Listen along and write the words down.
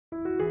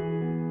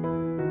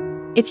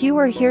If you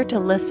are here to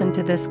listen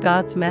to this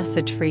God's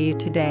message for you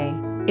today,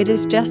 it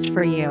is just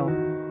for you.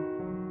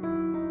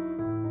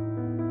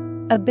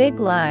 A big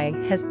lie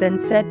has been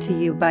said to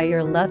you by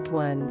your loved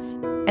ones,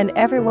 and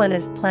everyone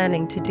is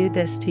planning to do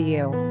this to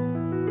you.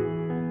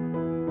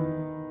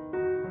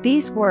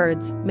 These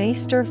words may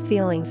stir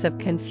feelings of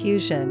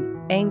confusion,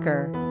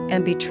 anger,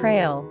 and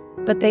betrayal,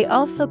 but they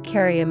also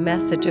carry a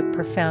message of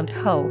profound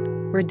hope,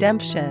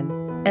 redemption,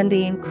 and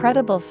the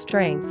incredible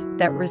strength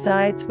that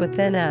resides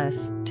within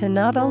us to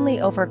not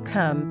only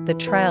overcome the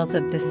trials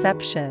of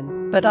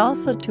deception, but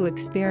also to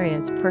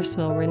experience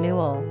personal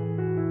renewal.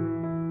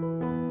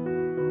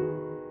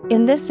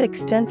 In this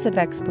extensive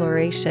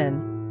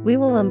exploration, we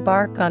will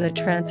embark on a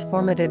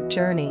transformative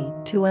journey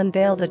to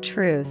unveil the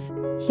truth,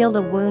 heal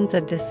the wounds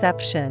of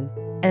deception,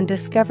 and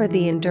discover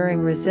the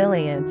enduring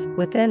resilience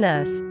within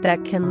us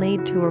that can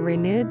lead to a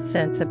renewed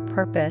sense of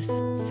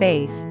purpose,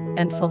 faith,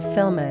 and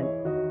fulfillment.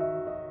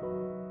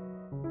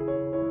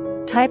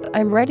 Type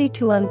 "I'm ready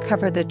to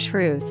uncover the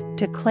truth"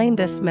 to claim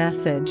this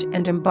message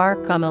and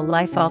embark on a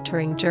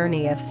life-altering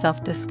journey of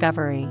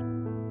self-discovery.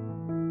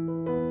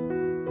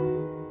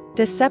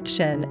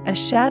 Deception, a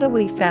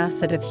shadowy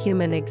facet of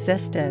human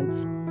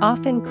existence,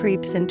 often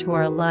creeps into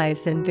our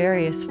lives in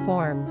various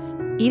forms,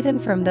 even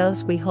from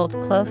those we hold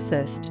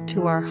closest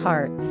to our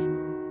hearts.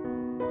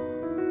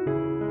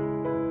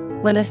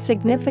 When a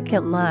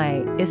significant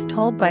lie is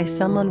told by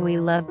someone we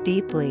love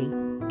deeply,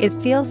 it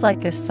feels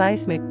like a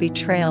seismic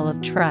betrayal of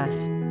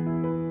trust.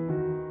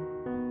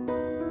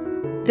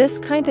 This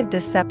kind of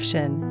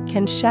deception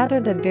can shatter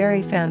the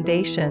very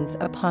foundations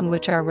upon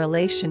which our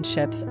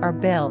relationships are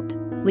built,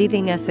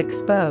 leaving us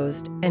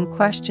exposed and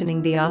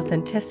questioning the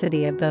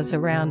authenticity of those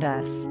around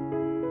us.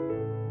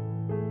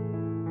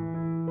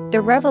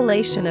 The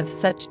revelation of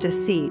such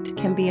deceit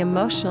can be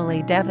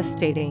emotionally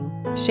devastating,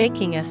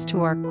 shaking us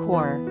to our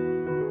core.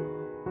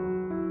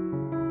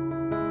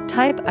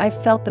 Type "I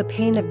felt the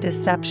pain of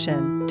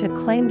deception" to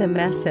claim the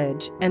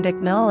message and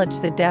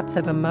acknowledge the depth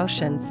of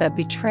emotions that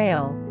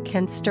betrayal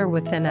can stir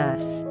within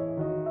us.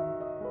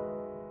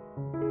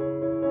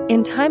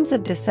 In times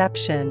of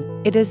deception,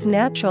 it is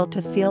natural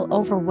to feel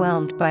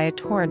overwhelmed by a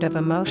torrent of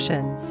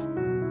emotions.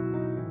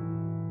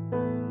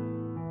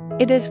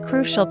 It is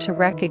crucial to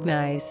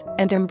recognize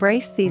and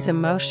embrace these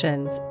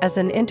emotions as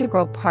an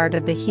integral part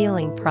of the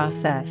healing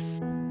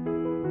process.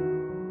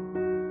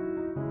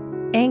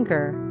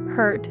 Anger,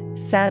 hurt,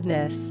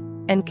 sadness,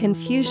 and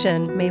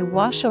confusion may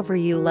wash over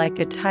you like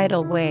a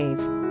tidal wave,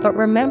 but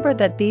remember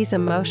that these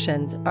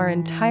emotions are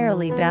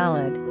entirely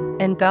valid,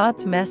 and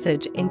God's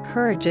message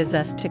encourages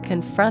us to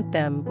confront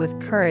them with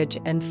courage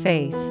and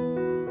faith.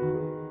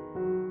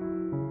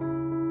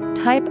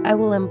 Type "I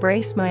will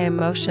embrace my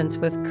emotions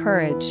with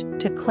courage"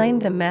 to claim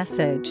the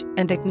message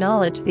and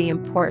acknowledge the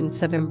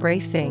importance of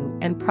embracing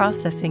and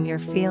processing your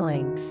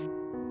feelings.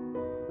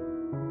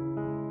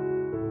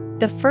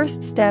 The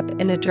first step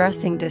in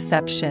addressing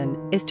deception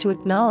is to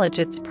acknowledge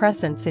its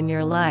presence in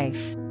your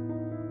life.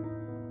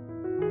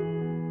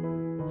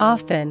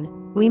 Often,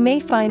 we may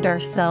find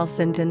ourselves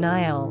in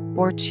denial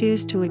or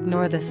choose to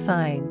ignore the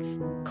signs,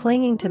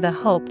 clinging to the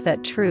hope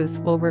that truth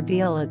will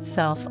reveal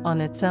itself on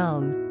its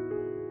own.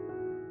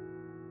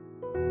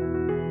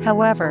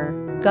 However,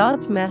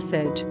 God's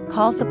message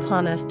calls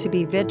upon us to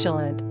be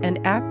vigilant and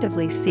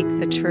actively seek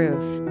the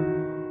truth.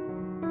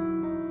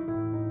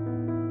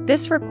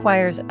 This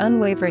requires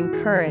unwavering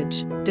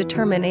courage,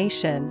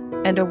 determination,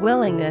 and a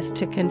willingness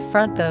to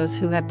confront those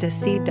who have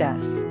deceived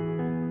us.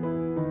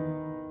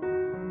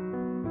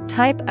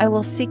 Type "I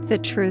will seek the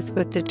truth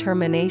with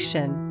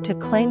determination" to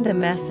claim the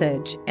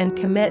message and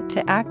commit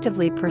to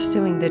actively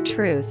pursuing the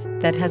truth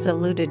that has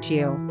eluded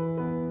you.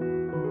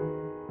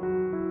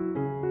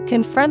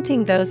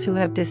 Confronting those who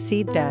have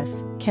deceived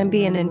us can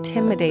be an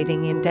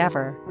intimidating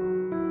endeavor.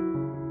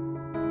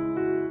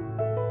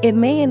 It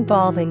may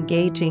involve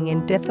engaging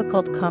in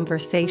difficult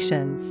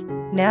conversations,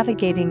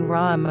 navigating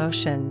raw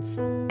emotions,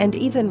 and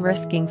even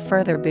risking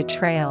further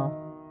betrayal.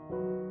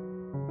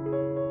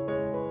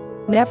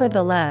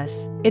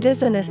 Nevertheless, it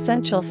is an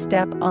essential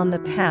step on the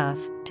path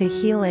to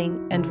healing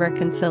and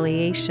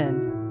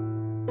reconciliation.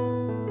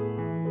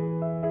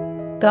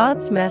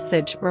 God's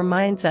message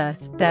reminds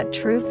us that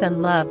truth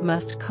and love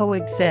must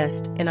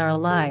coexist in our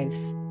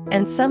lives,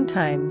 and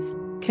sometimes,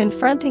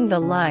 confronting the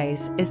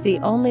lies is the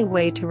only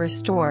way to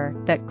restore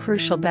that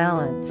crucial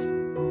balance.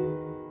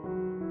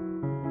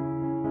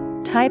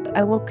 Type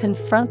 "I will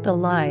confront the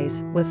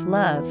lies with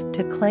love"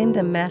 to claim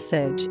the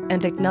message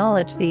and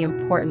acknowledge the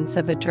importance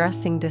of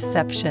addressing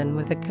deception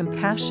with a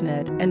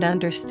compassionate and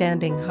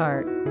understanding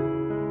heart.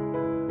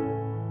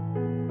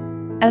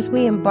 As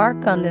we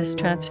embark on this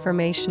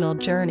transformational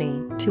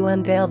journey to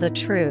unveil the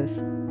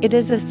truth, it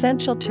is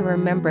essential to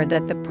remember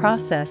that the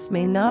process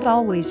may not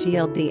always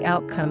yield the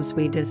outcomes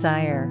we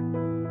desire.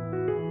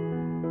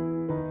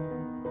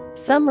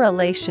 Some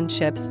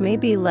relationships may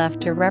be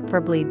left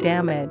irreparably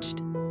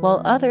damaged,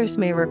 while others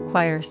may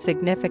require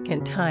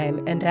significant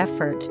time and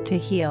effort to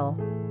heal.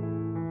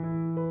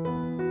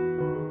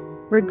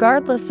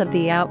 Regardless of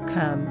the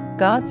outcome,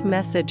 God's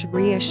message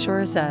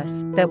reassures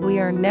us that we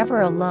are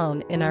never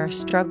alone in our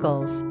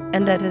struggles,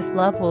 and that His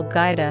love will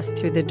guide us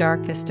through the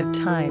darkest of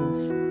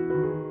times.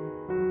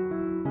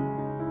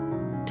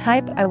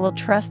 Type "I will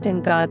trust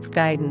in God's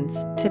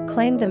guidance" to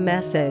claim the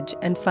message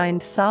and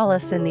find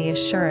solace in the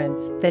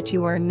assurance that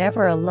you are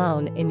never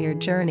alone in your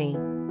journey,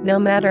 no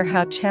matter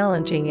how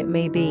challenging it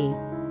may be.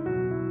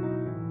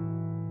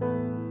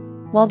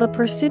 While the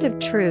pursuit of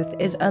truth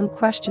is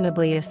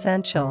unquestionably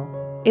essential,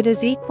 it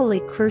is equally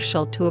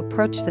crucial to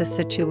approach the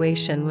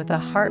situation with a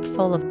heart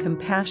full of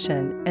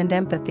compassion and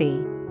empathy.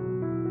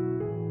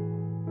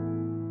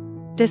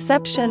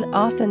 Deception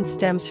often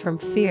stems from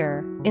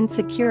fear,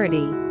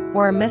 insecurity,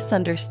 or a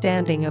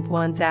misunderstanding of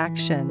one's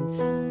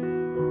actions.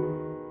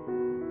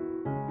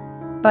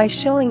 By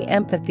showing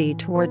empathy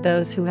toward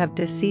those who have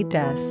deceived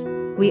us,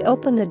 we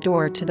open the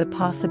door to the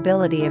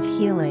possibility of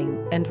healing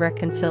and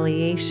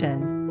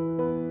reconciliation.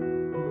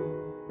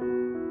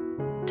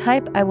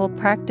 Type "I will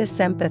practice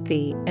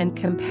empathy and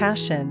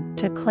compassion"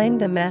 to claim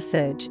the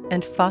message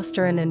and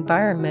foster an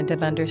environment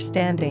of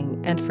understanding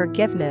and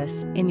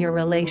forgiveness in your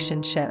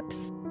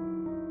relationships.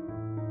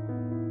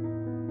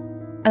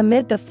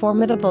 Amid the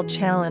formidable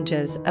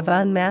challenges of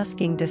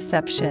unmasking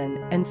deception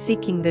and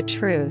seeking the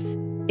truth,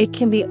 it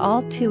can be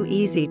all too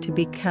easy to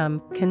become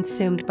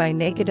consumed by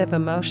negative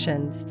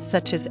emotions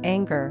such as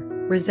anger,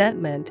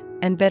 resentment,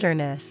 and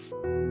bitterness.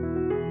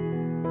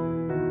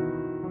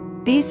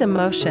 These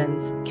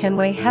emotions can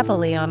weigh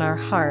heavily on our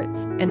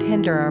hearts and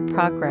hinder our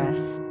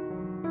progress.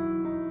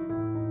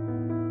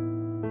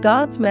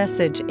 God's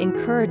message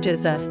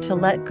encourages us to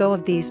let go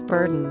of these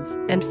burdens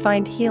and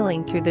find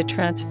healing through the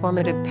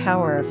transformative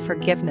power of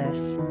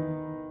forgiveness.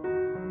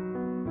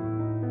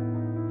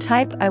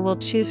 Type "I will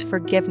choose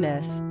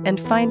forgiveness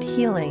and find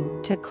healing"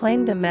 to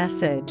claim the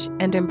message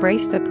and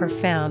embrace the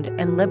profound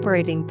and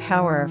liberating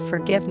power of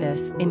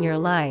forgiveness in your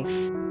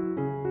life.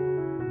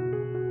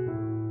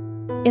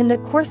 In the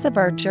course of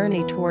our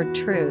journey toward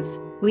truth,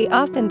 we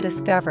often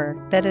discover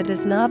that it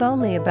is not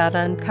only about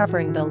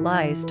uncovering the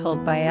lies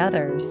told by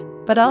others,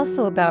 but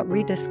also about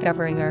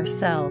rediscovering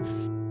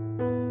ourselves.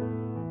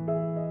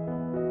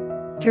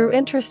 Through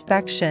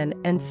introspection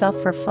and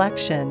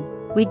self-reflection,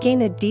 we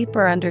gain a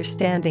deeper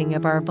understanding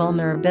of our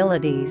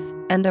vulnerabilities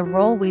and the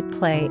role we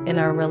play in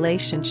our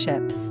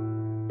relationships.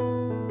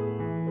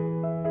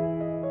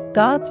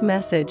 God's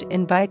message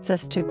invites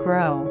us to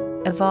grow,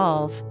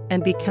 evolve,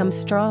 and become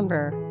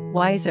stronger,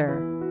 wiser,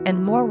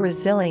 and more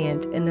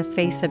resilient in the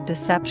face of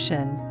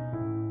deception.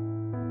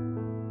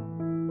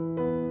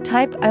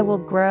 Type "I will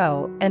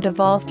grow and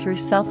evolve through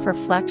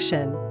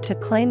self-reflection" to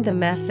claim the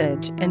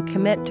message and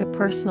commit to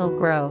personal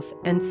growth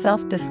and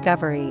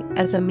self-discovery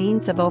as a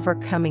means of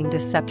overcoming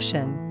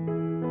deception.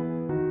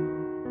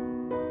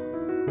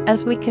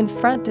 As we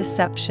confront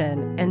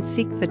deception and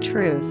seek the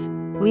truth,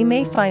 we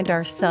may find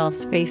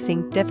ourselves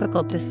facing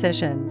difficult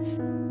decisions.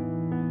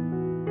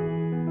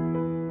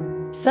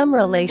 Some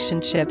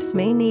relationships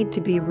may need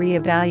to be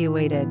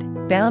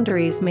reevaluated,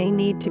 boundaries may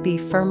need to be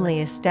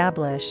firmly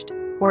established,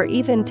 or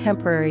even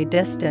temporary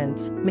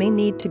distance may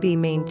need to be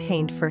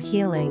maintained for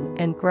healing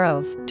and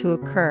growth to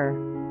occur.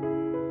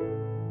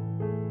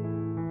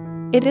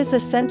 It is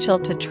essential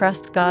to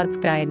trust God's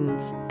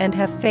guidance and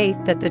have faith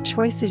that the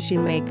choices you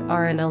make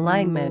are in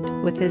alignment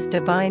with His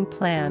divine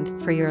plan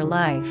for your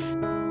life.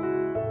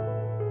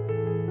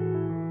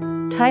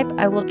 Type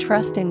 "I will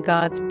trust in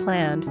God's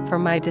plan for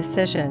my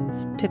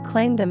decisions" to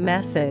claim the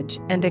message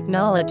and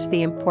acknowledge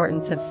the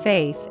importance of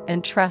faith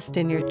and trust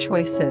in your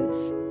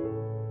choices.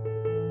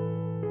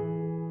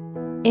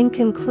 In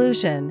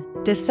conclusion,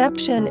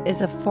 deception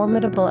is a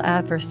formidable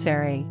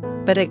adversary,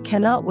 but it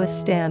cannot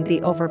withstand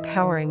the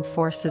overpowering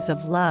forces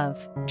of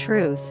love,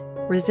 truth,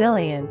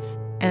 resilience,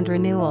 and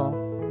renewal.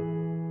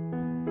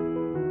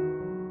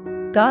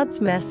 God's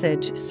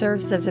message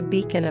serves as a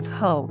beacon of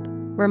hope,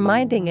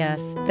 reminding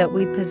us that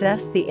we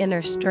possess the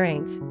inner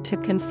strength to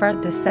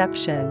confront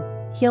deception,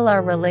 heal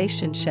our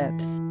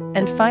relationships,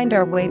 and find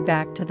our way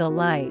back to the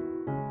light.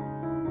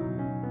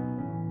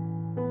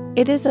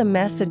 It is a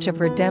message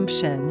of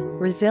redemption,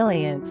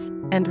 resilience,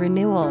 and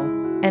renewal,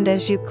 and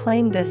as you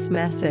claim this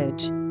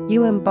message,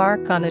 you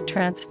embark on a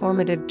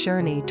transformative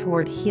journey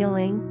toward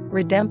healing,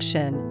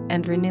 redemption,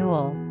 and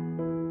renewal.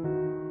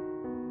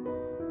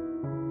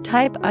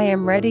 Type "I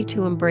am ready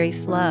to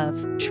embrace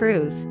love,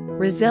 truth,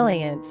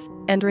 resilience,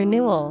 and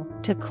renewal"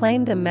 to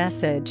claim the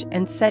message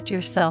and set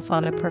yourself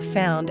on a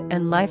profound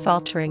and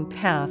life-altering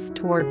path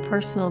toward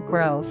personal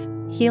growth,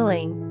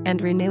 healing,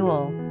 and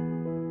renewal.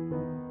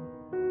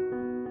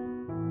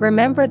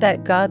 Remember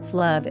that God's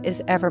love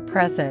is ever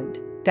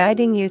present,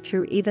 guiding you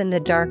through even the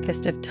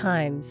darkest of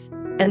times,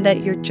 and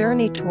that your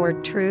journey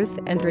toward truth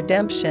and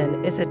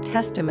redemption is a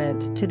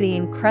testament to the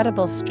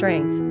incredible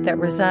strength that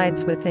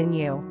resides within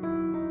you.